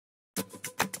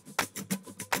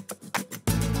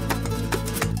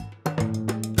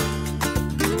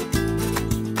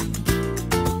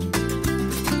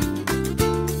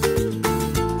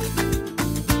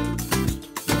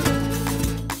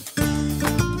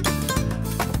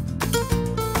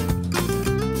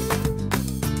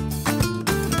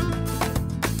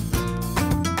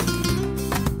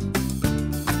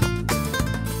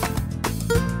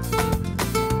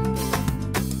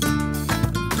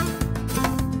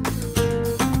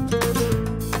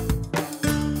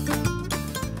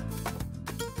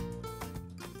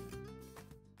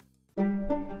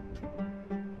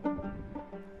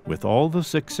With all the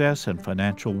success and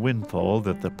financial windfall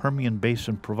that the Permian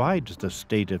Basin provides the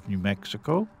state of New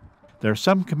Mexico, there are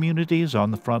some communities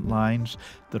on the front lines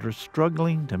that are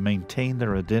struggling to maintain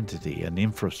their identity and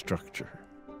infrastructure.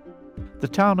 The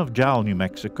town of Jowell, New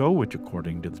Mexico, which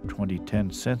according to the 2010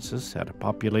 census had a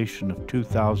population of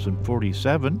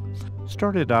 2,047,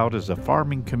 started out as a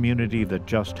farming community that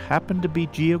just happened to be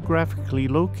geographically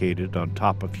located on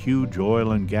top of huge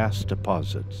oil and gas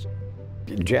deposits.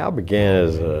 Jowell began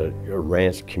as a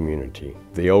ranch community.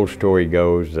 The old story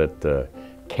goes that the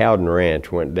Cowden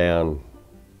Ranch went down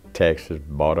Texas,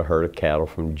 bought a herd of cattle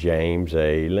from James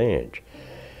A. Lynch.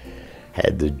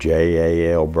 Had the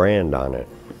JAL brand on it,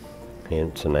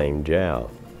 hence the name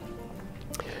Jowell.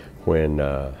 When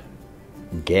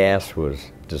gas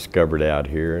was discovered out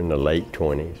here in the late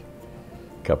 20s,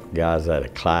 a couple of guys out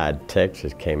of Clyde,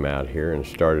 Texas came out here and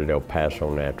started El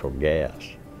Paso Natural Gas,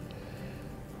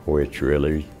 which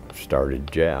really started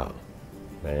Jowell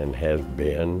and has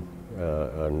been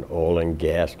an oil and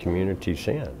gas community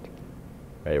since.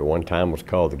 At one time was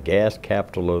called the gas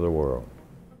capital of the world.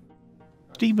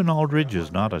 Stephen Aldridge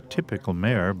is not a typical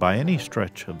mayor by any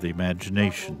stretch of the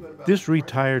imagination. This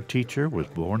retired teacher was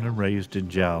born and raised in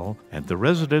Jowell, and the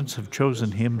residents have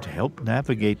chosen him to help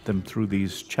navigate them through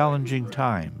these challenging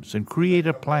times and create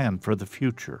a plan for the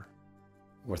future.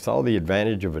 With all the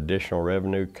advantage of additional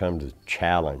revenue comes the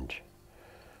challenge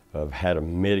of how to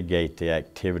mitigate the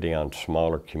activity on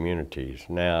smaller communities.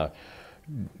 Now,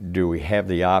 do we have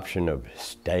the option of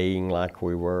staying like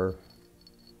we were?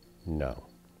 No.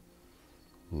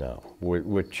 No.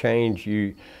 With change,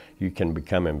 you can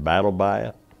become embattled by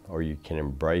it, or you can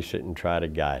embrace it and try to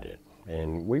guide it.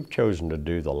 And we've chosen to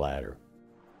do the latter.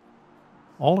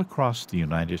 All across the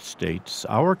United States,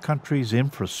 our country's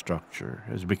infrastructure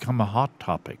has become a hot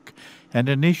topic and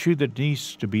an issue that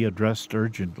needs to be addressed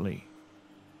urgently.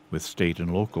 With state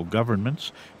and local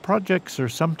governments, projects are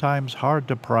sometimes hard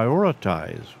to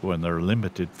prioritize when there are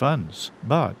limited funds.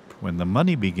 But when the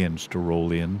money begins to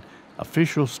roll in,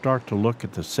 officials start to look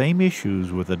at the same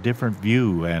issues with a different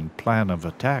view and plan of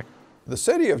attack. The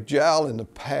city of Jowell in the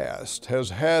past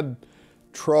has had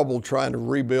trouble trying to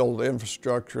rebuild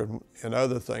infrastructure and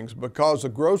other things because the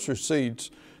gross receipts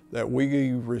that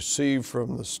we receive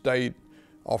from the state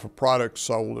off of products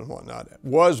sold and whatnot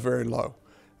was very low.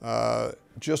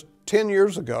 Just 10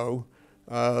 years ago,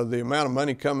 the amount of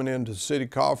money coming into city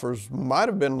coffers might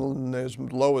have been as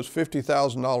low as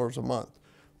 $50,000 a month,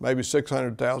 maybe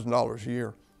 $600,000 a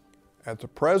year. At the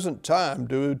present time,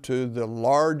 due to the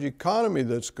large economy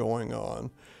that's going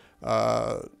on,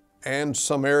 and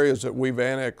some areas that we've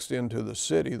annexed into the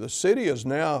city is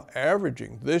now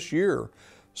averaging this year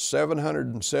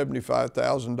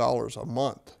 $775,000 a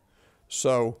month.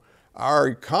 So our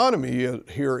economy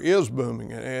here is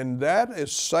booming, and that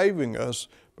is saving us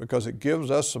because it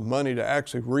gives us some money to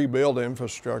actually rebuild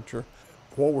infrastructure.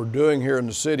 What we're doing here in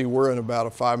the city, we're in about a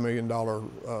 $5 million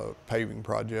paving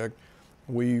project.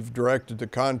 We've directed the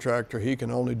contractor, he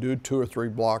can only do 2 or 3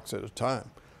 blocks at a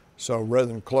time. So rather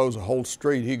than close a whole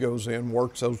street, he goes in,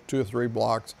 works those 2 or 3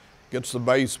 blocks, gets the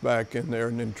base back in there,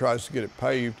 and then tries to get it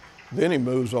paved. Then he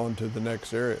moves on to the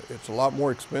next area. It's a lot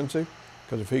more expensive,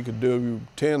 because if he could do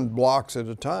 10 blocks at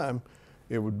a time,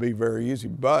 it would be very easy.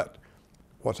 But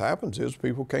what happens is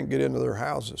people can't get into their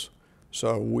houses.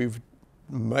 So we've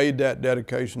made that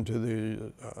dedication to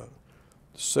the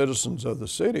citizens of the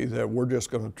city that we're just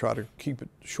going to try to keep it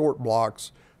short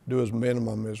blocks, do as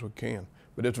minimum as we can.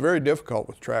 But it's very difficult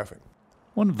with traffic.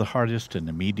 One of the hardest and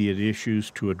immediate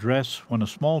issues to address when a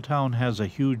small town has a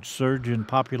huge surge in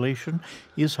population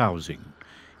is housing.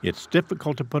 It's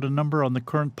difficult to put a number on the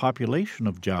current population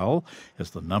of Jowell,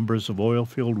 as the numbers of oil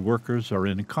field workers are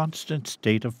in a constant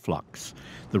state of flux.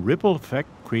 The ripple effect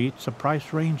creates a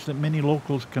price range that many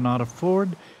locals cannot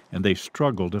afford, and they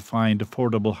struggle to find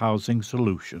affordable housing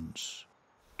solutions.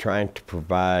 Trying to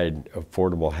provide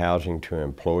affordable housing to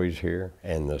employees here,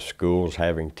 and the schools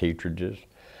having teacherages.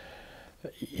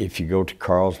 If you go to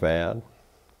Carlsbad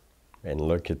and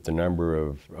look at the number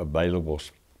of available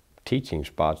teaching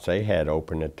spots they had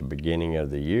open at the beginning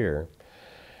of the year,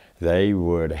 they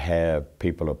would have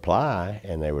people apply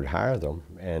and they would hire them,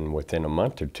 and within a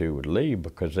month or 2 would leave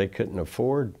because they couldn't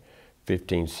afford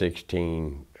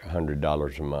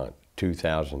 $1,500–$1,600 a month,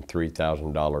 $2,000,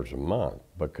 $3,000 a month,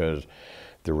 because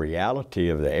the reality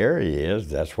of the area is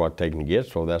that's what they can get,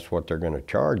 so that's what they're going to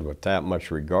charge, without much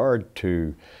regard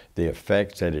to the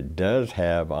effects that it does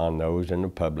have on those in the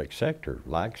public sector,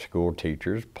 like school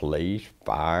teachers, police,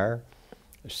 fire,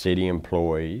 city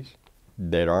employees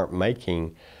that aren't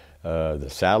making the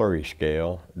salary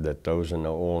scale that those in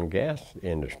the oil and gas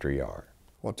industry are.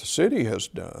 What the city has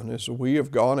done is we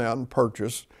have gone out and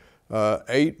purchased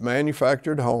 8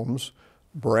 manufactured homes,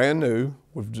 brand new.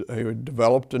 We've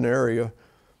developed an area,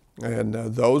 and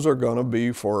those are going to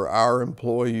be for our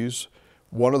employees.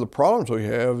 One of the problems we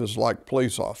have is like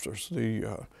police officers.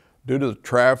 Due to the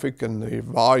traffic and the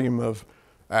volume of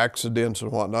accidents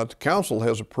and whatnot, the council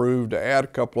has approved to add a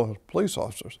couple of police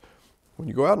officers. When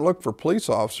you go out and look for police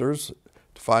officers,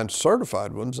 to find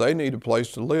certified ones, they need a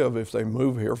place to live if they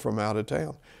move here from out of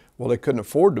town. Well, they couldn't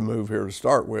afford to move here to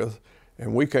start with,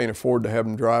 and we can't afford to have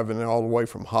them driving all the way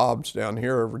from Hobbs down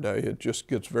here every day. It just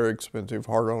gets very expensive,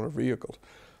 hard on our vehicles.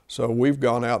 So we've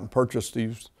gone out and purchased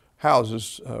these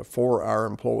houses for our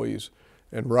employees.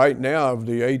 And right now, of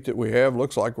the 8 that we have,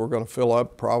 looks like we're going to fill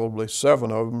up probably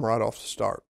 7 of them right off the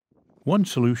start. One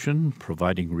solution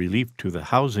providing relief to the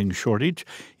housing shortage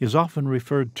is often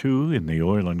referred to in the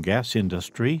oil and gas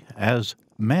industry as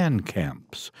man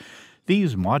camps.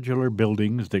 These modular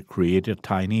buildings that create a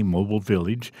tiny mobile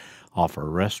village offer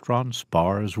restaurants,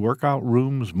 bars, workout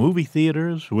rooms, movie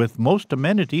theaters, with most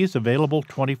amenities available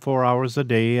 24 hours a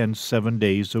day and 7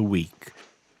 days a week.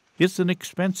 It's an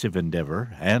expensive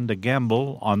endeavor and a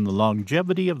gamble on the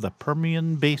longevity of the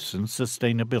Permian Basin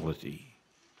sustainability.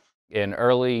 In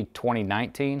early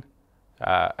 2019,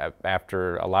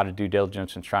 after a lot of due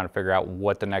diligence and trying to figure out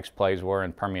what the next plays were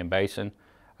in Permian Basin,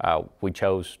 we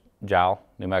chose Jal,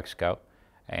 New Mexico.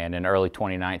 And in early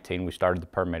 2019, we started the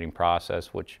permitting process,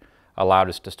 which allowed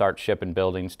us to start shipping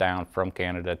buildings down from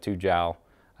Canada to Jal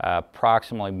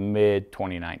approximately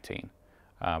mid-2019.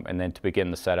 And then to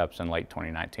begin the setups in late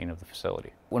 2019 of the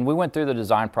facility. When we went through the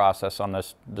design process on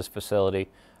this facility,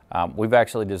 we've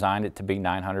actually designed it to be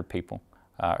 900 people.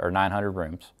 Or 900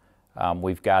 rooms.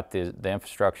 We've got the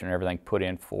infrastructure and everything put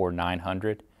in for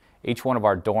 900. Each one of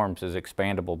our dorms is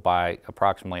expandable by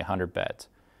approximately 100 beds.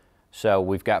 So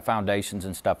we've got foundations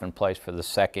and stuff in place for the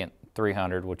second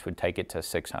 300, which would take it to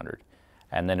 600.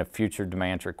 And then if future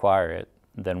demands require it,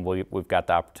 then we've got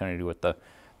the opportunity with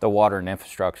the water and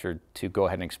infrastructure to go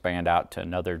ahead and expand out to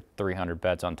another 300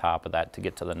 beds on top of that to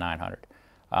get to the 900.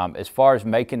 As far as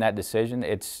making that decision,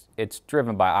 it's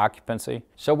driven by occupancy.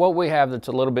 So what we have that's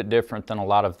a little bit different than a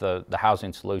lot of the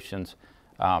housing solutions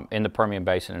in the Permian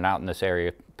Basin and out in this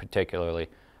area particularly,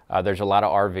 there's a lot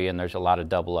of RV and there's a lot of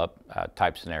double up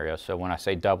type scenarios. So when I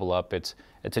say double up, it's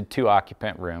a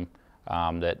 2-occupant room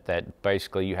that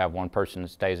basically you have one person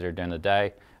that stays there during the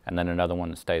day and then another one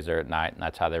that stays there at night, and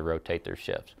that's how they rotate their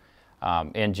shifts.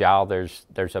 In Jal,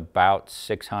 there's about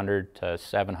 600 to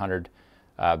 700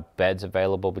 beds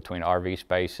available between RV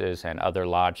spaces and other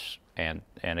lodge and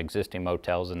existing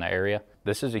motels in the area.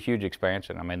 This is a huge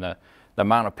expansion. I mean, the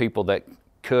amount of people that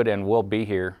could and will be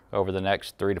here over the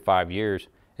next 3 to 5 years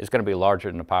is going to be larger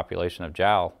than the population of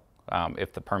Jal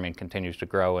if the Permian continues to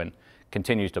grow and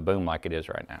continues to boom like it is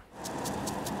right now.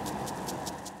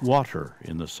 Water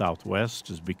in the Southwest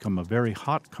has become a very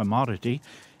hot commodity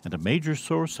and a major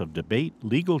source of debate,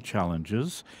 legal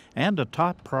challenges, and a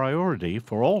top priority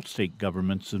for all state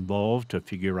governments involved to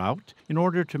figure out in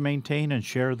order to maintain and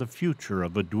share the future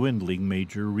of a dwindling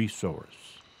major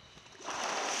resource.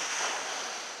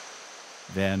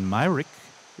 Van Myrick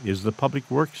is the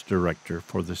Public Works Director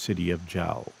for the City of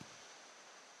Jal.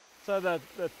 So the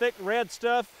thick red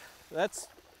stuff, that's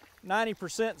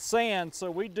 90% sand,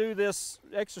 so we do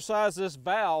exercise this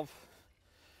valve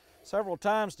several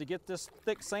times to get this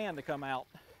thick sand to come out.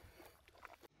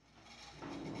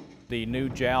 The new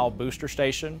Jal booster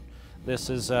station,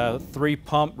 this is a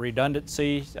 3-pump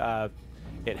redundancy.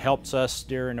 It helps us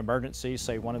during emergencies.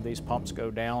 Say one of these pumps go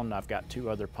down, I've got 2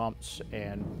 other pumps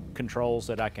and controls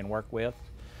that I can work with.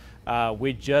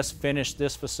 We just finished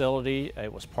this facility.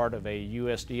 It was part of a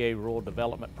USDA rural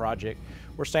development project.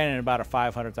 We're standing at about a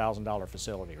 $500,000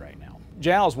 facility right now.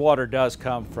 Jal's water does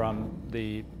come from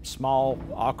the small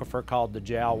aquifer called the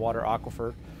Jal Water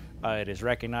Aquifer. It is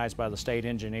recognized by the state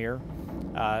engineer.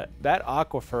 That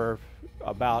aquifer,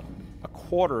 about a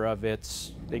quarter of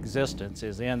its existence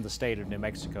is in the state of New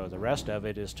Mexico. The rest of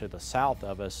it is to the south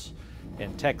of us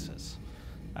in Texas.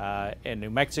 In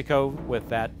New Mexico, with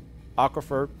that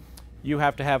aquifer, you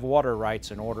have to have water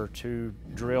rights in order to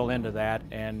drill into that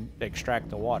and extract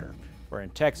the water. Where in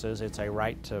Texas, it's a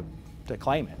right to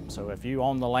claim it. So if you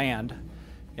own the land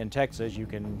in Texas, you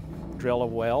can drill a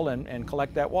well and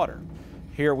collect that water.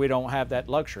 Here we don't have that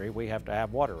luxury. We have to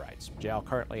have water rights. Jal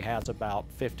currently has about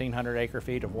 1,500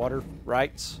 acre-feet of water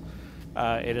rights.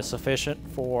 It is sufficient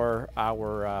for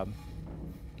our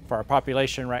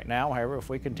population right now. However, if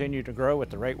we continue to grow at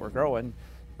the rate we're growing,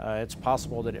 it's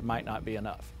possible that it might not be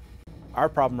enough. Our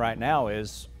problem right now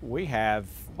is we have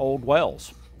old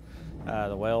wells.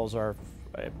 The wells are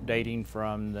dating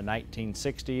from the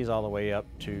 1960s all the way up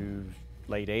to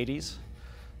late 80s.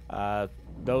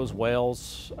 Those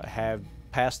wells have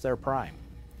passed their prime.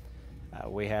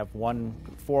 We have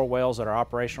 4 wells that are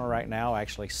operational right now,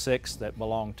 actually 6 that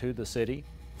belong to the city.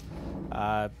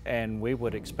 And we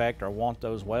would expect or want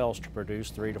those wells to produce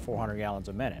 300 to 400 gallons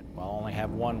a minute. We'll only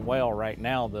have 1 well right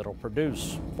now that'll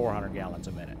produce 400 gallons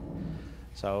a minute.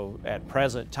 So at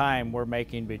present time, we're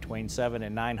making between 700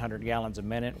 and 900 gallons a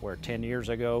minute, where 10 years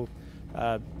ago,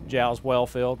 Jal's well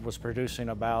field was producing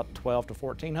about 12 to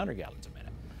 1400 gallons a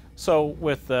minute. So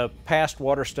with the past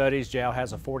water studies, Jal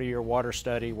has a 40-year water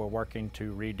study. We're working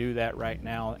to redo that right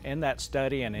now. In that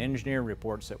study and engineering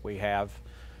reports that we have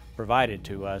provided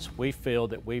to us, we feel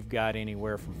that we've got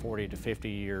anywhere from 40 to 50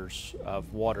 years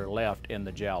of water left in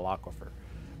the Jal aquifer.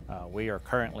 We are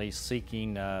currently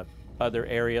seeking other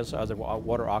areas, other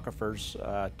water aquifers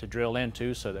to drill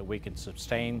into so that we can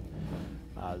sustain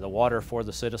the water for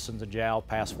the citizens of Jal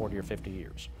past 40 or 50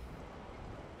 years.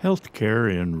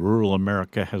 Healthcare in rural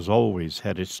America has always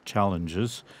had its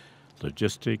challenges.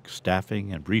 Logistics,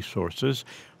 staffing, and resources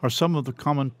are some of the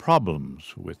common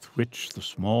problems with which the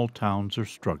small towns are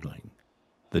struggling.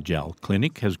 The Jal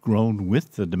Clinic has grown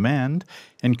with the demand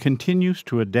and continues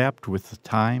to adapt with the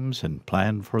times and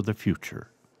plan for the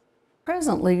future.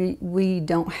 Presently, we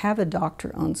don't have a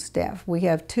doctor on staff. We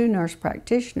have 2 nurse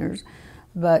practitioners,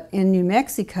 but in New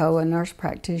Mexico, a nurse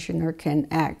practitioner can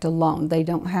act alone. They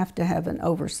don't have to have an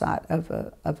oversight of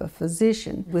a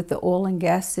physician. With the oil and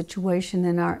gas situation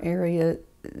in our area,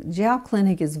 Jal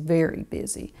Clinic is very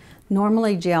busy.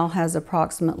 Normally, Jal has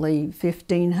approximately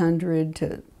 1,500 to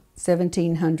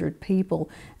 1,700 people,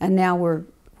 and now we're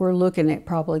looking at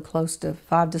probably close to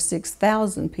 5,000 to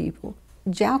 6,000 people.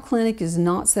 Jal Clinic is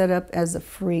not set up as a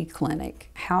free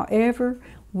clinic. However,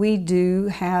 we do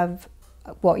have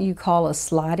what you call a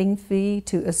sliding fee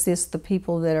to assist the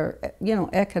people that are,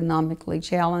 economically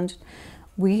challenged.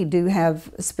 We do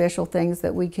have special things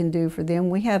that we can do for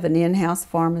them. We have an in-house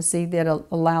pharmacy that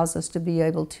allows us to be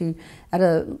able to, at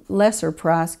a lesser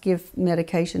price, give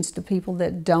medications to people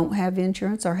that don't have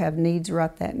insurance or have needs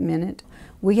right that minute.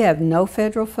 We have no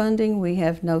federal funding, we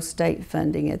have no state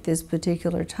funding at this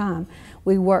particular time.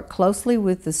 We work closely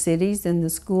with the cities and the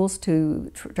schools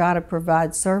to try to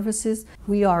provide services.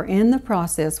 We are in the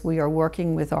process, we are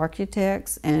working with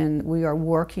architects, and we are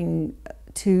working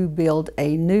to build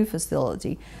a new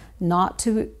facility, not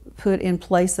to put in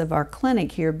place of our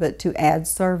clinic here, but to add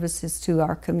services to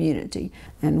our community.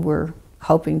 And we're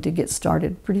hoping to get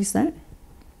started pretty soon.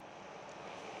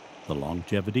 The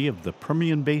longevity of the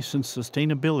Permian Basin's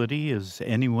sustainability is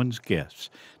anyone's guess.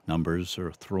 Numbers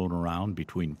are thrown around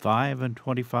between 5 and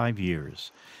 25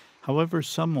 years. However,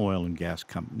 some oil and gas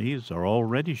companies are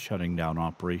already shutting down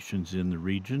operations in the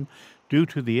region due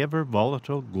to the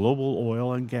ever-volatile global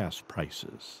oil and gas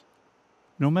prices.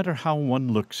 No matter how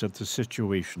one looks at the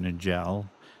situation in Jal,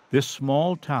 this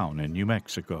small town in New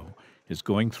Mexico is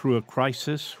going through a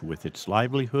crisis with its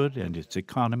livelihood and its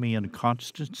economy in a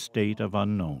constant state of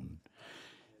unknown.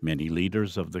 Many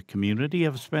leaders of the community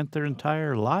have spent their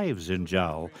entire lives in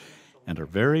Jal and are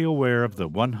very aware of the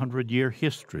 100-year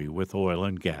history with oil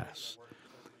and gas.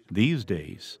 These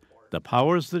days, the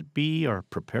powers that be are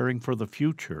preparing for the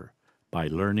future by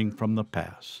learning from the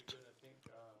past.